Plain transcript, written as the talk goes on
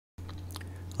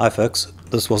Hi folks,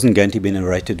 this wasn't going to be a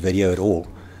narrated video at all,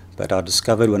 but I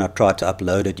discovered when I tried to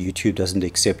upload it, YouTube doesn't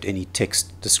accept any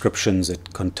text descriptions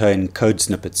that contain code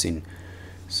snippets in.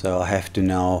 So I have to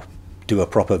now do a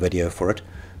proper video for it,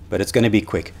 but it's going to be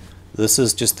quick. This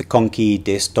is just the Conky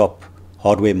desktop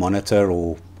hardware monitor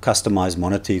or customized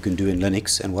monitor you can do in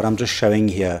Linux, and what I'm just showing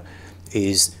here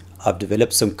is I've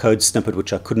developed some code snippet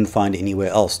which I couldn't find anywhere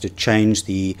else to change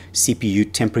the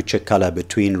CPU temperature color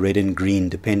between red and green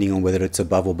depending on whether it's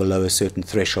above or below a certain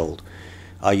threshold.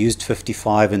 I used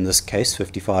 55 in this case,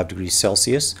 55 degrees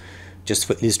Celsius, just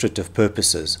for illustrative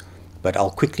purposes. But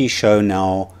I'll quickly show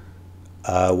now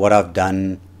what I've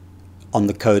done on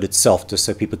the code itself just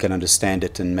so people can understand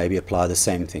it and maybe apply the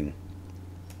same thing.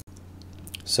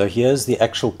 So here's the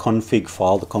actual config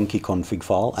file, the Conky config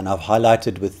file, and I've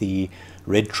highlighted with the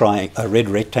red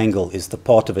rectangle is the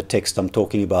part of a text I'm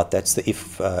talking about. That's the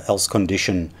if else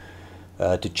condition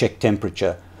to check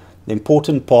temperature. The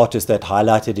important part is that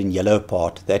highlighted in yellow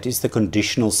part. That is the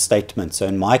conditional statement. So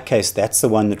in my case, that's the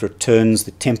one that returns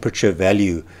the temperature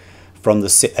value from the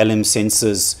LM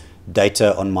sensors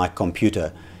data on my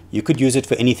computer. You could use it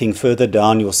for anything. Further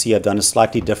down you'll see I've done a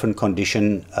slightly different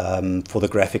condition for the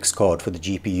graphics card, for the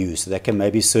GPU, so that can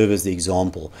maybe serve as the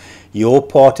example. Your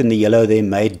part in the yellow there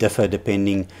may differ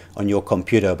depending on your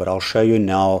computer, but I'll show you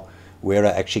now where I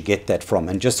actually get that from.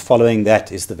 And just following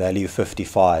that is the value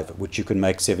 55, which you can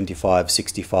make 75,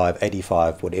 65,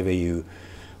 85, whatever you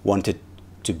want it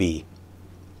to be.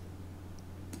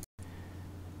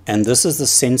 And this is the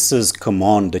sensors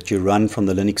command that you run from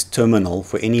the Linux terminal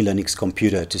for any Linux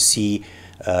computer to see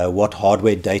what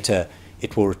hardware data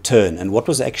it will return. And what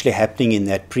was actually happening in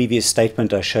that previous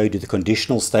statement I showed you, the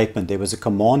conditional statement, there was a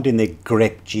command in there,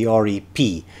 grep,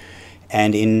 G-R-E-P,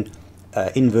 and in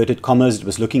inverted commas it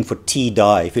was looking for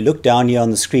tDie. If you look down here on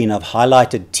the screen, I've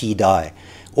highlighted tDie.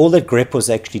 All that grep was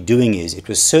actually doing is it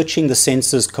was searching the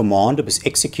sensors command, it was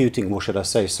executing, or should I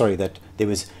say, sorry, that there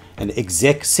was an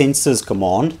exec sensors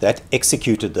command that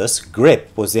executed this.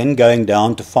 Grep was then going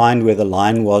down to find where the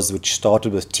line was which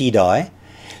started with tDie,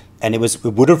 and it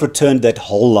would have returned that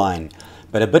whole line.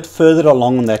 But a bit further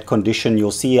along in that condition,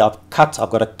 you'll see I've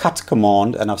got a cut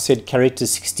command, and I've said character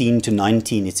 16 to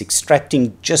 19. It's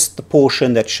extracting just the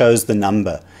portion that shows the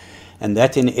number, and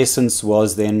that in essence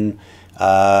was then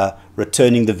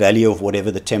returning the value of whatever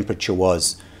the temperature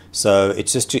was. So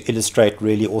it's just to illustrate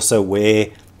really also where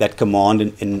that command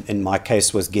in my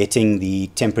case was getting the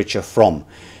temperature from.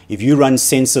 If you run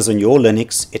sensors on your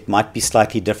Linux, it might be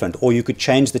slightly different, or you could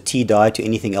change the tDie to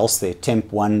anything else there,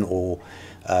 temp1 or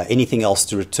anything else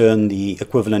to return the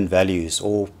equivalent values,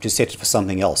 or to set it for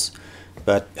something else.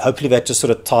 But hopefully that just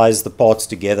sort of ties the parts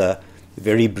together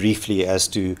very briefly as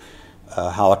to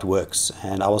how it works.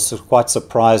 And I was quite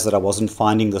surprised that I wasn't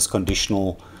finding this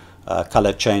conditional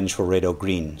color change for red or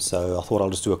green. So I thought I'll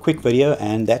just do a quick video,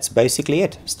 and that's basically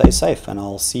it. Stay safe, and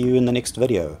I'll see you in the next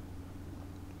video.